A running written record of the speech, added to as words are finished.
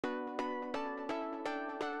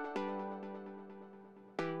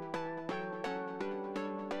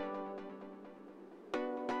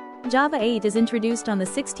Java 8 is introduced on the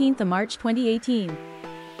 16th of March 2018.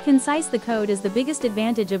 Concise the code is the biggest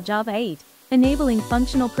advantage of Java 8, enabling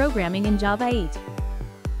functional programming in Java 8.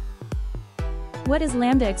 What is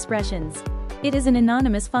Lambda expressions? It is an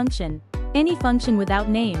anonymous function. Any function without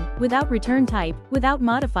name, without return type, without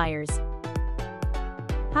modifiers.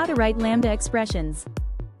 How to write Lambda expressions.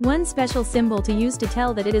 One special symbol to use to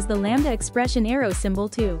tell that it is the Lambda expression arrow symbol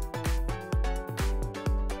too.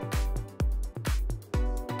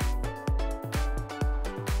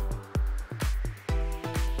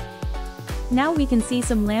 Now we can see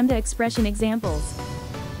some Lambda expression examples.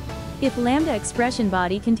 If Lambda expression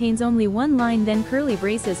body contains only one line, then curly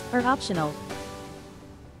braces are optional.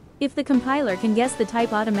 If the compiler can guess the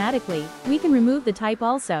type automatically, we can remove the type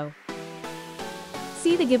also.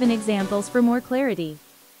 See the given examples for more clarity.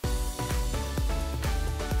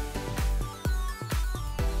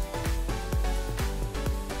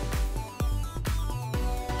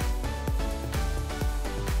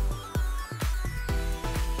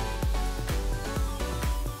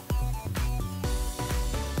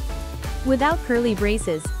 Without curly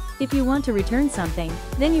braces, if you want to return something,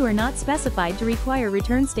 then you are not specified to require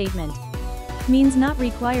return statement. Means not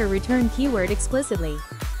require return keyword explicitly.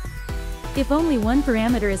 If only one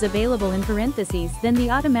parameter is available in parentheses, then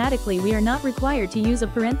automatically we are not required to use a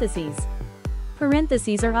parentheses.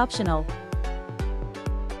 Parentheses are optional.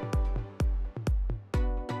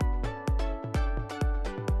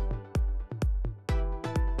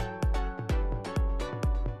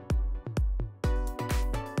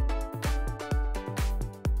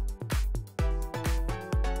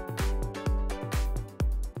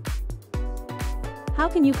 How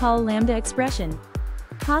can you call Lambda expression?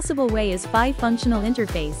 Possible way is functional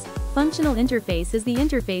interface. Functional interface is the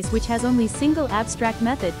interface which has only single abstract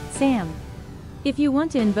method, SAM. If you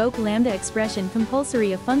want to invoke Lambda expression,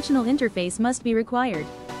 compulsory a functional interface must be required.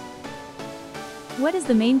 What is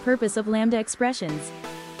the main purpose of Lambda expressions?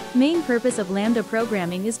 Main purpose of Lambda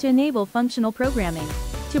programming is to enable functional programming,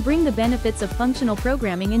 to bring the benefits of functional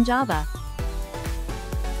programming in Java.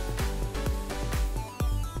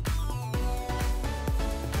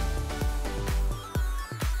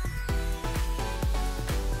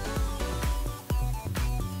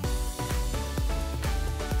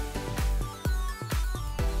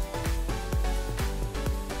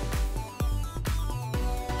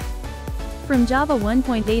 From Java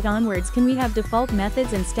 1.8 onwards, can we have default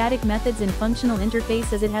methods and static methods in functional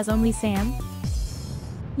interface as it has only SAM?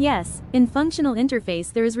 Yes, in functional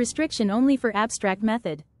interface there is restriction only for abstract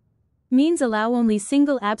method. Means allow only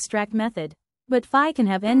single abstract method. But can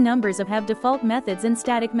have n numbers of have default methods and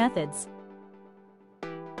static methods.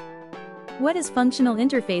 What is functional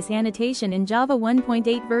interface annotation in Java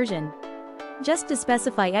 1.8 version? Just to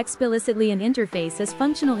specify explicitly an interface as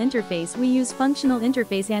functional interface, we use functional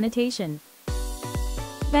interface annotation.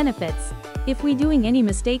 Benefits. If we doing any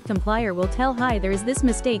mistake, compiler will tell hi there is this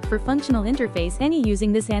mistake for functional interface any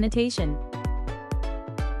using this annotation.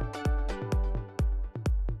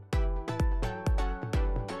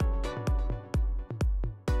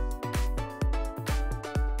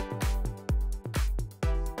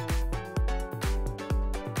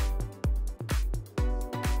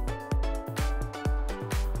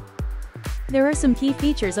 There are some key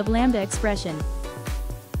features of Lambda expression.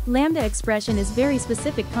 Lambda expression is very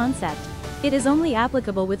specific concept. It is only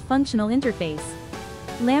applicable with functional interface.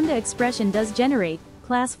 Lambda expression does generate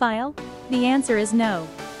class file? The answer is no.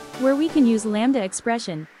 Where we can use Lambda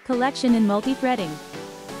expression, collection and multi-threading.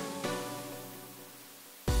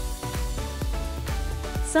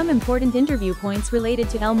 Some important interview points related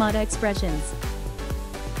to Lambda expressions.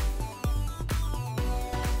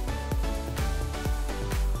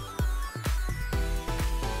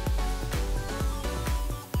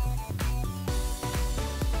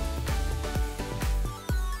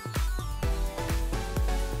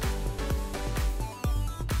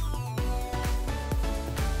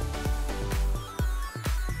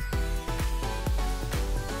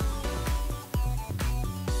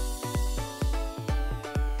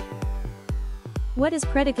 What is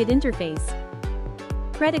predicate interface?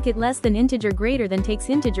 Predicate less than integer greater than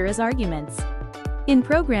takes integer as arguments. In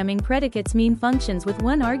programming, predicates mean functions with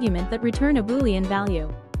one argument that return a Boolean value.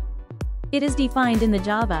 It is defined in the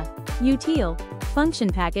Java util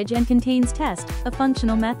function package and contains test, a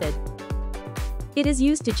functional method. It is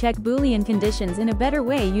used to check Boolean conditions in a better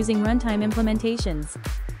way using runtime implementations.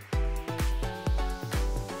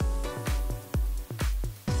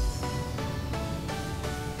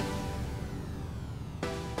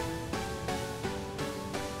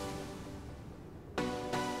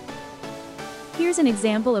 Here's an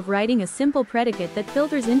example of writing a simple predicate that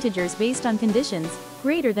filters integers based on conditions,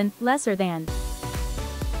 greater than, lesser than.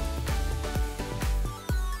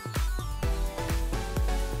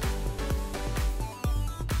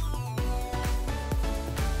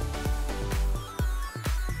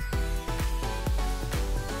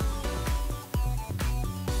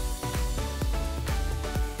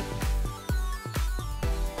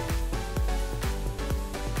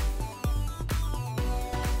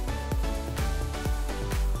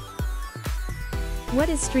 What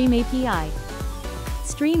is Stream API?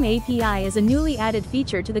 Stream API is a newly added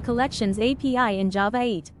feature to the Collections API in Java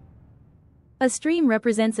 8. A stream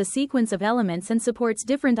represents a sequence of elements and supports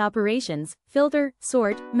different operations: filter,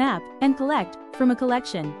 sort, map, and collect, from a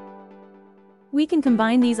collection. We can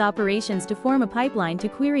combine these operations to form a pipeline to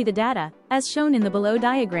query the data, as shown in the below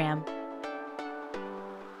diagram.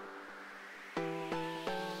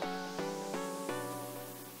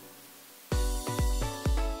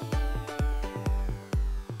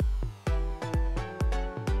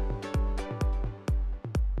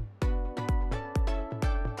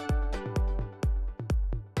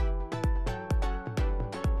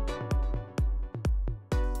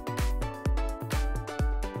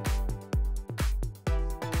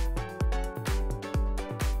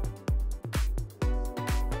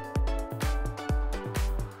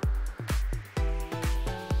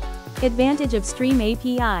 Advantage of Stream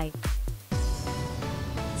API.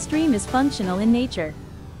 Stream is functional in nature.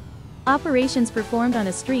 Operations performed on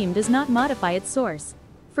a stream does not modify its source.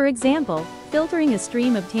 For example, filtering a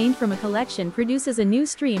stream obtained from a collection produces a new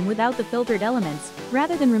stream without the filtered elements,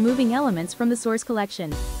 rather than removing elements from the source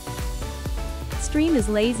collection. Stream is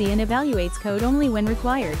lazy and evaluates code only when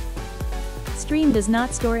required. Stream does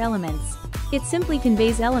not store elements. It simply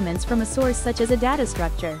conveys elements from a source such as a data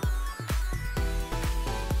structure.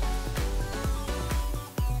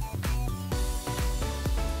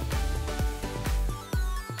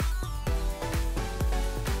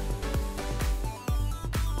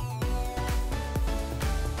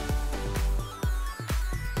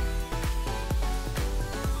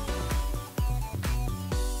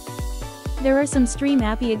 There are some Stream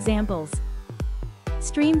API examples.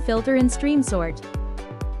 Stream filter and stream sort.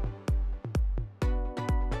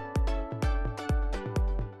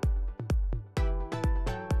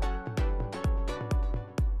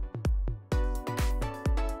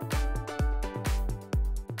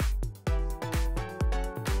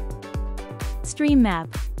 Stream map.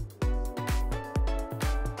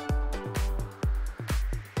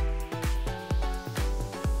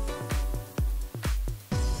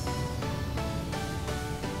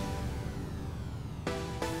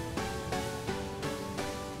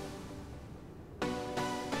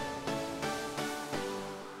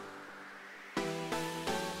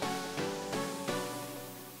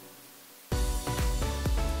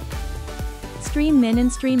 Stream min and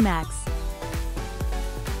stream max.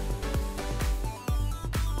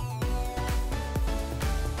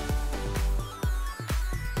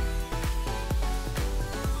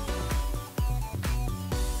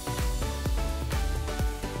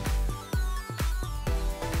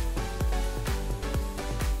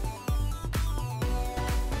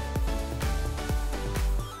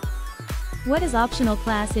 What is optional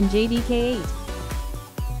class in JDK8?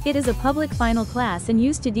 It is a public final class and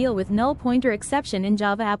used to deal with null pointer exception in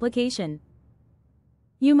Java application.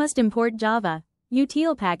 You must import Java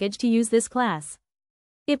util package to use this class.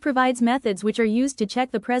 It provides methods which are used to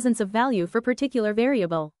check the presence of value for particular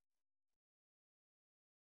variable.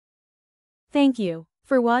 Thank you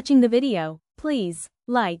for watching the video. Please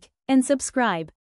like and subscribe.